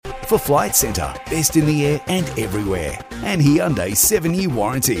for Flight Centre. Best in the air and everywhere. And Hyundai's 7-year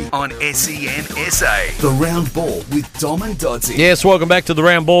warranty on SEN SA. The Round Ball with Dom and Doddsy. Yes, welcome back to the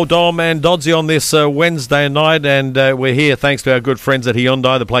Round Ball, Dom and Doddsy on this Wednesday night. And we're here thanks to our good friends at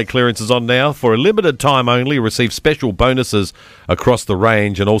Hyundai. The plate clearance is on now. For a limited time only, receive special bonuses across the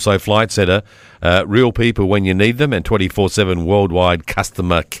range and also Flight Centre. Real people when you need them and 24/7 worldwide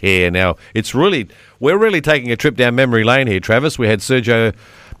customer care. Now, we're really taking a trip down memory lane here, Travis. We had Sergio,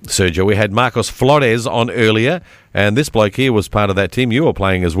 we had Marcos Flores on earlier, and this bloke here was part of that team. You were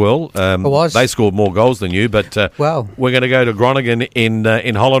playing as well. I was. They scored more goals than you, but we're going to go to Groningen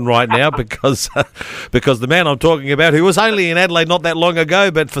in Holland right now because the man I'm talking about, who was only in Adelaide not that long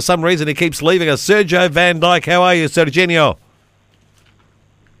ago, but for some reason he keeps leaving us, Sergio Van Dijk. How are you, Sergio?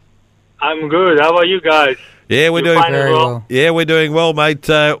 I'm good. How about you guys? Yeah, we're doing very well. Yeah, we're doing well, mate.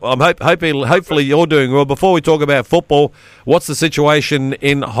 I'm hopefully you're doing well. Before we talk about football, what's the situation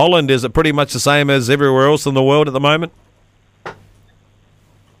in Holland? Is it pretty much the same as everywhere else in the world at the moment?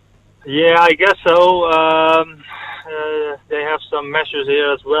 Yeah, I guess so. They have some measures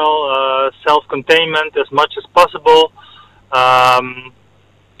here as well. Self-containment as much as possible.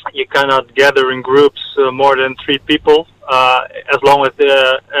 You cannot gather in groups more than 3 people. As long as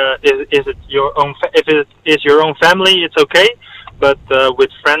if it is your own family, it's okay. But with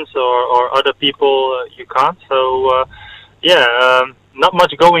friends or other people, you can't. So not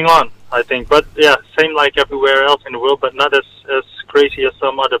much going on, I think. But yeah, same like everywhere else in the world, but not as crazy as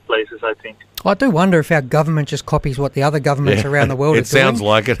some other places, I think. I do wonder if our government just copies what the other governments around the world are doing. It sounds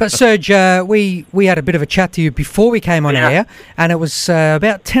like it. But Serge, we had a bit of a chat to you before we came on air, and it was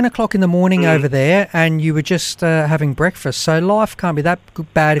about 10 o'clock in the morning over there, and you were just having breakfast. So life can't be that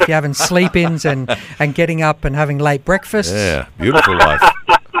bad if you're having sleep-ins and getting up and having late breakfasts. Yeah, beautiful life.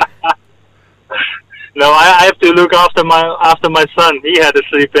 No, I have to look after my son. He had a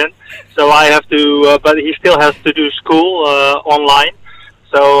sleep-in, so I have to. But he still has to do school online.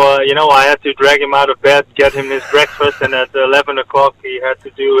 So, I had to drag him out of bed, get him his breakfast, and at 11 o'clock he had to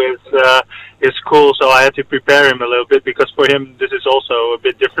do his school, so I had to prepare him a little bit, because for him this is also a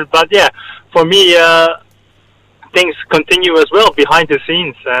bit different. But yeah, for me, things continue as well behind the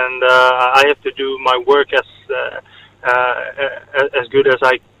scenes, and I have to do my work as good as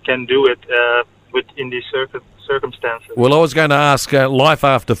I can do it within these circumstances. Well, I was going to ask, life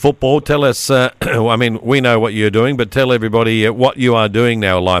after football, tell us, we know what you're doing, but tell everybody what you are doing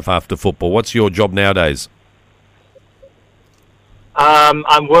now, life after football. What's your job nowadays?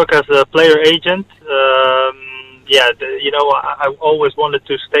 I work as a player agent. I always wanted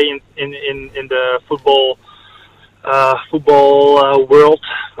to stay in the football world,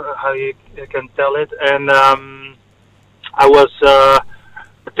 how you can tell it. And I was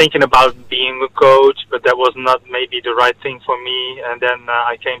thinking about being a coach, but that was not maybe the right thing for me. And then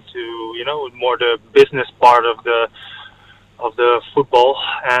I came to more the business part of the football,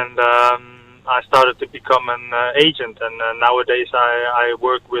 and I started to become an agent. And nowadays I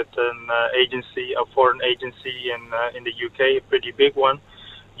work with an agency, a foreign agency in the UK, a pretty big one,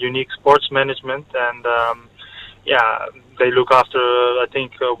 Unique Sports Management, and they look after I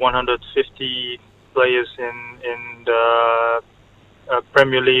think 150 players in the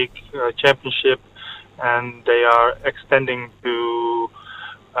Premier League, Championship, and they are extending to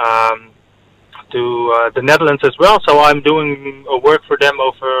the Netherlands as well. So I'm doing work for them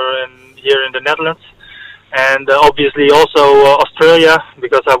here in the Netherlands, and obviously also Australia,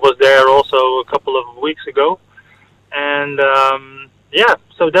 because I was there also a couple of weeks ago. And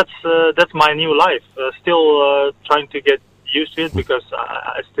so that's my new life. Still trying to get used to it, because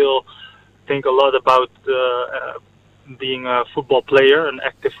I still think a lot about being a football player, an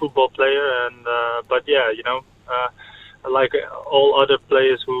active football player, and like all other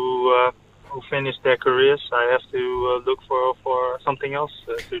players who finish their careers, I have to look for something else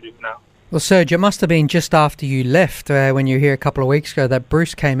to do now. Well, Serge, it must have been just after you left, when you were here a couple of weeks ago, that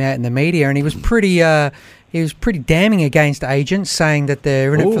Bruce came out in the media, and he was pretty damning against agents, saying that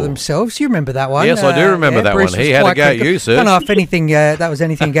they're in it for themselves. You remember that one? Yes, I do remember that Bruce one. He had a go at you, Serge. I don't know if anything that was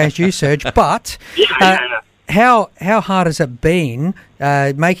anything against you, Serge, but how hard has it been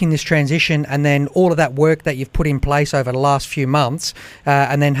making this transition, and then all of that work that you've put in place over the last few months,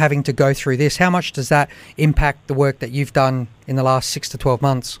 and then having to go through this? How much does that impact the work that you've done in the last 6 to 12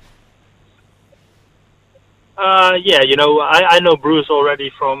 months? I know Bruce already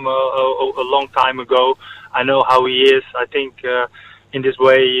from a long time ago. I know how he is. I think in this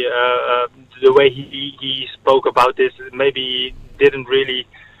way, the way he spoke about this, maybe didn't really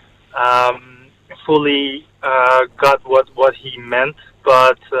fully got what he meant.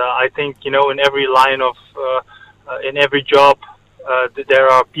 But I think in every line of in every job, there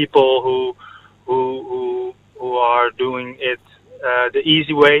are people who are doing it the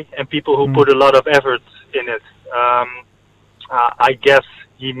easy way, and people who put a lot of effort in it. I guess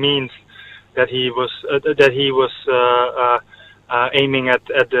he means that he was aiming at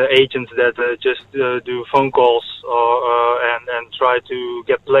the agents that just do phone calls and try to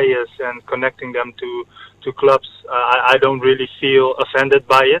get players and connecting them to clubs. I don't really feel offended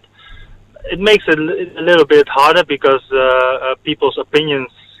by it. It makes it a little bit harder because people's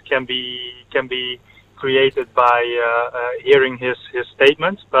opinions can be created by hearing his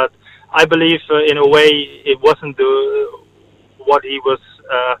statements. But I believe in a way it wasn't what he was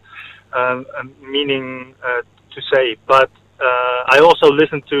meaning to say. But I also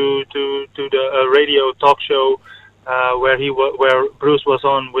listened to the radio talk show where Bruce was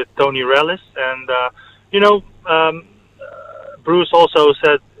on with Tony Rellis, and Bruce also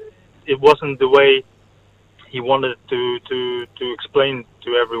said it wasn't the way he wanted to explain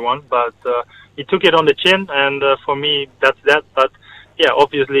to everyone, but he took it on the chin, and for me that's that. But yeah,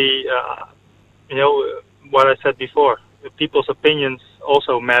 obviously, what I said before, people's opinions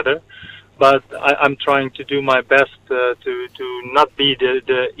also matter. But I'm trying to do my best to not be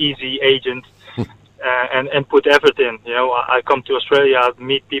the easy agent and put effort in. I come to Australia,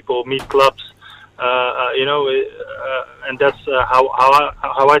 meet people, meet clubs, and that's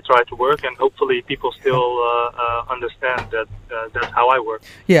how I try to work. And hopefully, people still understand that that's how I work.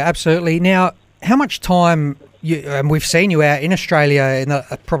 Yeah, absolutely. Now, how much time? And we've seen you out in Australia in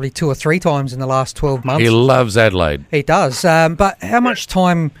probably 2 or 3 times in the last 12 months. He loves Adelaide. He does. But how much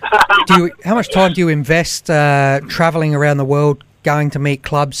time do you invest travelling around the world, going to meet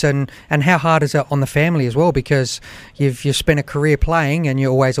clubs, and how hard is it on the family as well? Because you've spent a career playing and you're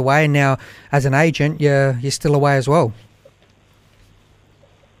always away, and now as an agent you're still away as well.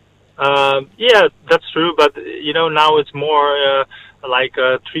 Yeah, that's true. But now it's more. Like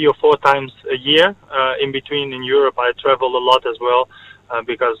 3 or 4 times a year. In between in Europe, I travel a lot as well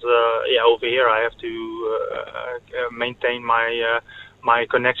because over here I have to maintain my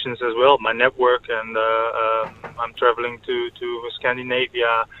connections as well, my network, and I'm traveling to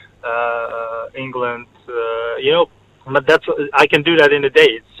Scandinavia, England. But I can do that in a day.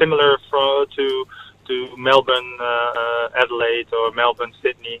 It's similar to Melbourne, Adelaide, or Melbourne,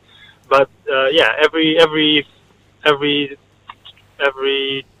 Sydney. But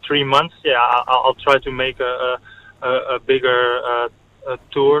every 3 months, I'll try to make a bigger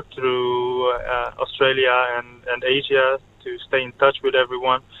tour through Australia and Asia to stay in touch with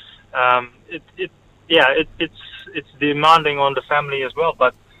everyone. It's demanding on the family as well,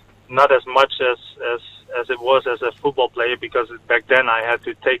 but not as much as it was as a football player, because back then I had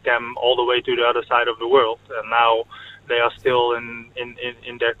to take them all the way to the other side of the world, and now they are still in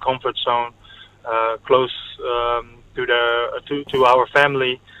their comfort zone, close to our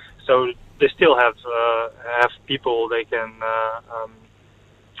family, so they still have people they can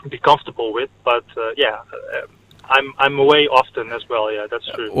be comfortable with. But I'm away often as well. Yeah, that's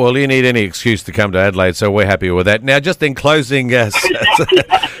true. Well, you need any excuse to come to Adelaide, so we're happy with that. Now, just in closing,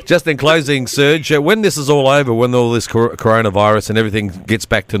 Serge, when this is all over, when all this coronavirus and everything gets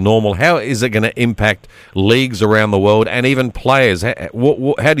back to normal, how is it going to impact leagues around the world and even players?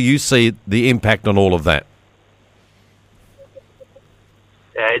 How do you see the impact on all of that?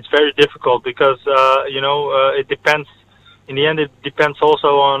 Yeah, it's very difficult because it depends. In the end, it depends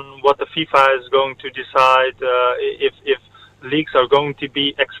also on what the FIFA is going to decide if leagues are going to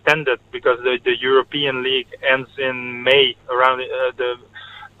be extended, because the European League ends in May. Around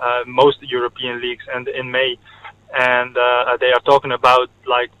most European leagues end in May, and they are talking about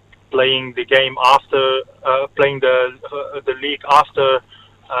like playing the game after playing the league after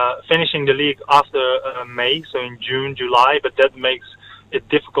finishing the league after May, so in June, July. But that makes it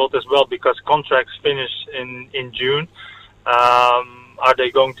difficult as well because contracts finish in June. Are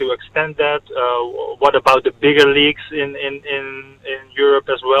they going to extend that? What about the bigger leagues in Europe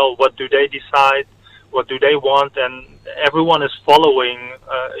as well? What do they decide? What do they want? And everyone is following.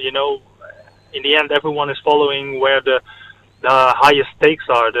 In the end, everyone is following where the highest stakes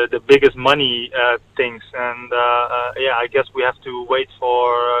are, the biggest money things. And I guess we have to wait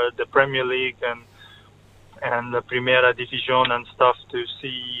for the Premier League and the Primera Division and stuff to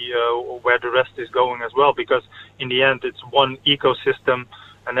see where the rest is going as well, because in the end it's one ecosystem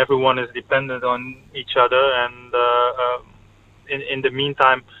and everyone is dependent on each other. And in the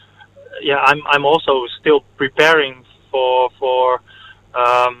meantime, I'm also still preparing for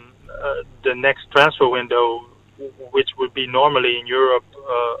the next transfer window, which would be normally in Europe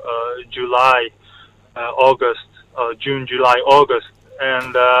July, August, June, July, August,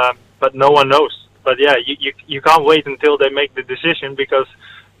 and but no one knows. But yeah, you can't wait until they make the decision, because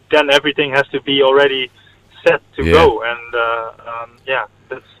then everything has to be already set to go. And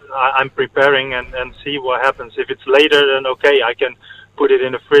I'm preparing and see what happens. If it's later, then okay, I can put it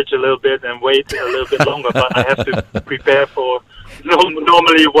in the fridge a little bit and wait a little bit longer. But I have to prepare for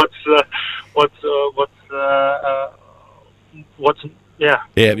normally what's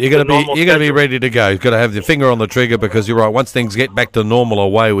you're gonna be ready to go. You've got to have your finger on the trigger, because you're right. Once things get back to normal,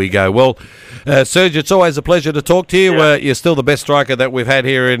 away we go. Well, Sergio, it's always a pleasure to talk to you. You're still the best striker that we've had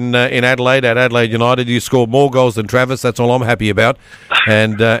here in Adelaide at Adelaide United. You scored more goals than Travis. That's all I'm happy about.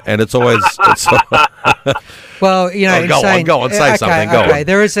 And it's always. Well, go on, say something. Go on.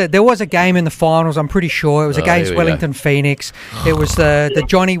 There was a game in the finals. I'm pretty sure it was against Wellington Phoenix. It was the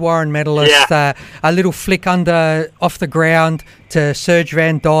Johnny Warren medalist. A little flick off the ground to Sergio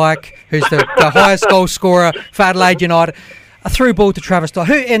Van Dijk, who's the highest goal scorer for Adelaide United. A through ball to Travis Doddsy,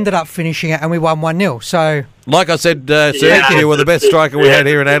 who ended up finishing it, and we won 1-0. So, like I said, Sergio, you were the best striker we had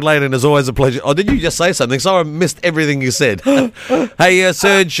here in Adelaide, and it's always a pleasure. Oh, did you just say something? Sorry, I missed everything you said. Hey,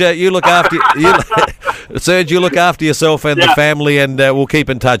 Sergio, you look after Sergio, you look after yourself and the family, and we'll keep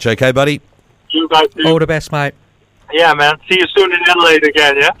in touch. Okay, buddy. You guys too. All the best, mate. Yeah, man. See you soon in Adelaide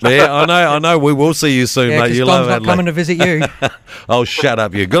again, yeah? Yeah, I know. We will see you soon, mate. You love Adelaide. Not coming to visit you. Oh, shut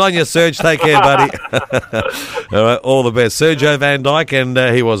up, you. Good on you, Serge. Take care, buddy. All right, all the best. Sergio Van Dijk,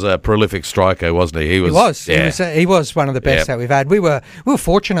 and he was a prolific striker, wasn't he? He was. He was one of the best that we've had. We were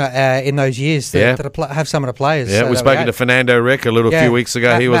fortunate in those years to have some of the players. Yeah, we've spoken to Fernando Reck a few weeks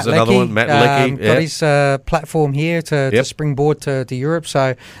ago. He was another one. Matt Leckie. Got his platform here to springboard to Europe.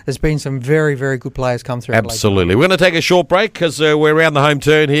 So there's been some very, very good players come through. Absolutely. We're going to take a short break, because we're around the home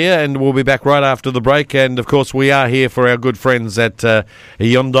turn here, and we'll be back right after the break. And of course, we are here for our good friends at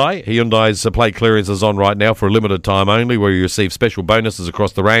Hyundai. Hyundai's plate clearance is on right now for a limited time only, where you receive special bonuses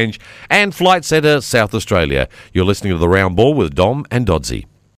across the range and Flight Centre South Australia. You're listening to The Round Ball with Dom and Doddsy.